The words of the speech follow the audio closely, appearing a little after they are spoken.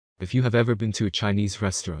If you have ever been to a Chinese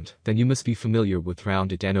restaurant, then you must be familiar with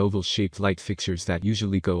rounded and oval-shaped light fixtures that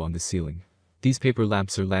usually go on the ceiling. These paper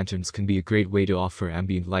lamps or lanterns can be a great way to offer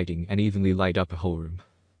ambient lighting and evenly light up a whole room.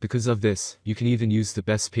 Because of this, you can even use the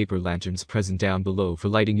best paper lanterns present down below for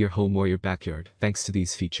lighting your home or your backyard, thanks to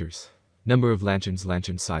these features. Number of lanterns,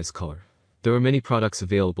 lantern size, color. There are many products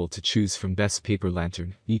available to choose from best paper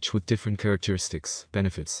lantern, each with different characteristics,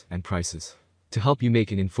 benefits, and prices. To help you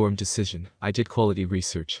make an informed decision, I did quality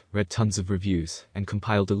research, read tons of reviews, and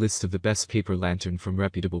compiled a list of the best paper lantern from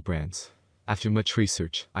reputable brands. After much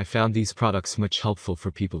research, I found these products much helpful for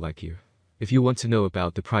people like you. If you want to know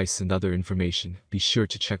about the price and other information, be sure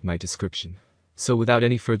to check my description. So without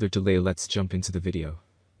any further delay, let's jump into the video.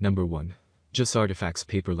 Number 1. Just Artifacts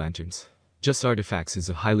Paper Lanterns. Just Artifacts is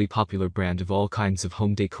a highly popular brand of all kinds of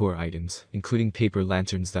home decor items, including paper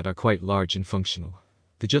lanterns that are quite large and functional.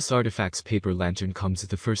 The Just Artifacts paper lantern comes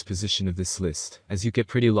at the first position of this list, as you get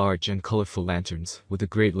pretty large and colorful lanterns, with a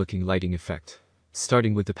great looking lighting effect.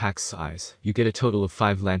 Starting with the pack size, you get a total of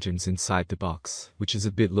 5 lanterns inside the box, which is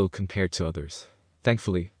a bit low compared to others.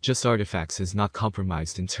 Thankfully, Just Artifacts has not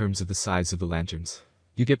compromised in terms of the size of the lanterns.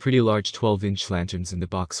 You get pretty large 12-inch lanterns in the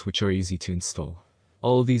box which are easy to install.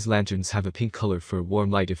 All of these lanterns have a pink color for a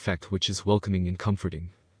warm light effect which is welcoming and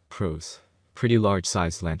comforting. Pros. Pretty large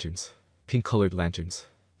sized lanterns. Pink colored lanterns.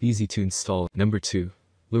 Easy to install. Number 2.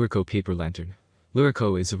 Lurico Paper Lantern.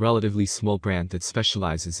 Lurico is a relatively small brand that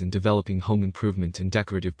specializes in developing home improvement and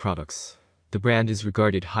decorative products. The brand is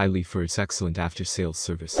regarded highly for its excellent after-sales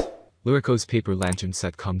service. Lurico's paper lantern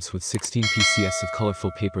set comes with 16 pieces of colorful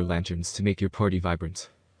paper lanterns to make your party vibrant.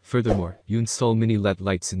 Furthermore, you install mini LED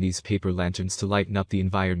lights in these paper lanterns to lighten up the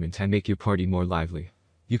environment and make your party more lively.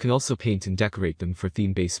 You can also paint and decorate them for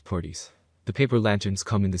theme-based parties. The paper lanterns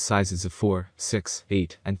come in the sizes of 4, 6,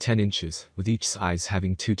 8, and 10 inches, with each size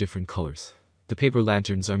having 2 different colors. The paper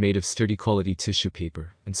lanterns are made of sturdy quality tissue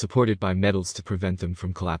paper, and supported by metals to prevent them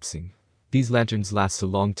from collapsing. These lanterns last a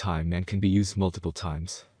long time and can be used multiple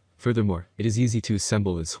times. Furthermore, it is easy to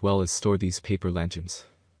assemble as well as store these paper lanterns.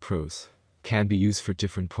 Pros. Can be used for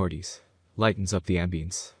different parties. Lightens up the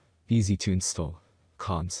ambience. Easy to install.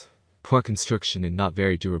 Cons. Poor construction and not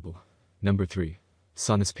very durable. Number 3.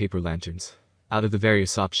 Sonus Paper Lanterns. Out of the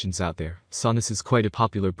various options out there, Sonus is quite a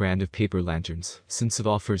popular brand of paper lanterns, since it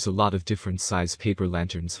offers a lot of different size paper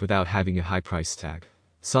lanterns without having a high price tag.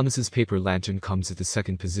 Sonus's paper lantern comes at the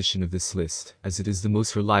second position of this list, as it is the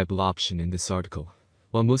most reliable option in this article.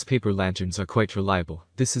 While most paper lanterns are quite reliable,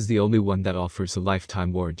 this is the only one that offers a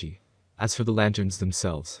lifetime warranty. As for the lanterns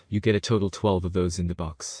themselves, you get a total 12 of those in the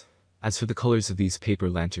box. As for the colors of these paper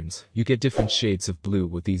lanterns, you get different shades of blue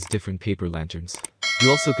with these different paper lanterns. You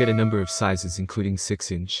also get a number of sizes including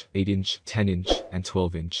 6-inch, 8-inch, 10-inch, and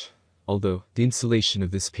 12-inch. Although, the installation of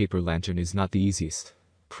this paper lantern is not the easiest.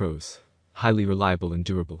 Pros. Highly reliable and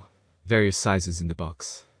durable. Various sizes in the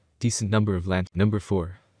box. Decent number of lanterns. Number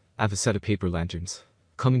 4. Avocetta Paper Lanterns.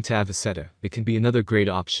 Coming to Avocetta, it can be another great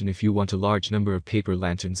option if you want a large number of paper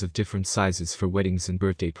lanterns of different sizes for weddings and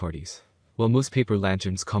birthday parties. While most paper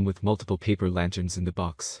lanterns come with multiple paper lanterns in the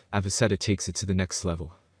box, Avocetta takes it to the next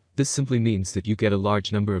level. This simply means that you get a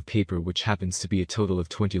large number of paper which happens to be a total of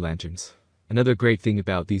 20 lanterns. Another great thing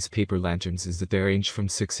about these paper lanterns is that they range from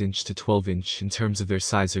 6-inch to 12-inch in terms of their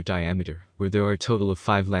size or diameter, where there are a total of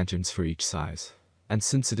 5 lanterns for each size. And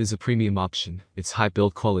since it is a premium option, its high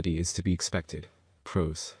build quality is to be expected.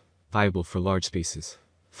 Pros. Viable for large spaces.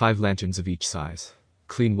 5 lanterns of each size.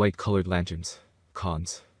 Clean white colored lanterns.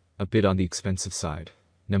 Cons. A bit on the expensive side.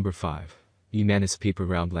 Number 5. Imanis Paper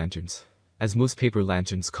Round Lanterns. As most paper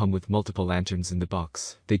lanterns come with multiple lanterns in the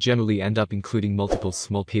box, they generally end up including multiple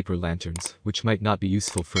small paper lanterns, which might not be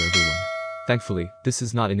useful for everyone. Thankfully, this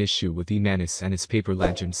is not an issue with Imanis and its paper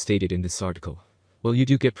lanterns stated in this article. While you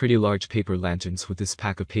do get pretty large paper lanterns with this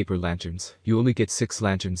pack of paper lanterns, you only get 6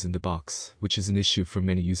 lanterns in the box, which is an issue for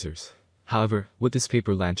many users. However, what this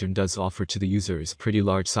paper lantern does offer to the user is pretty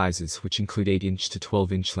large sizes which include 8-inch to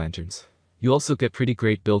 12-inch lanterns. You also get pretty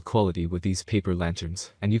great build quality with these paper lanterns,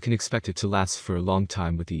 and you can expect it to last for a long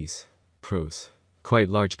time with these. Pros. Quite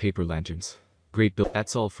large paper lanterns. Great build.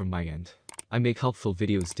 That's all from my end. I make helpful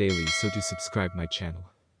videos daily, so do subscribe my channel.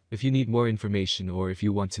 If you need more information or if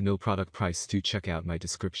you want to know product price, do check out my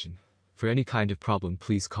description. For any kind of problem,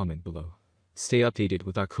 please comment below. Stay updated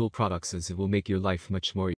with our cool products as it will make your life much more easier.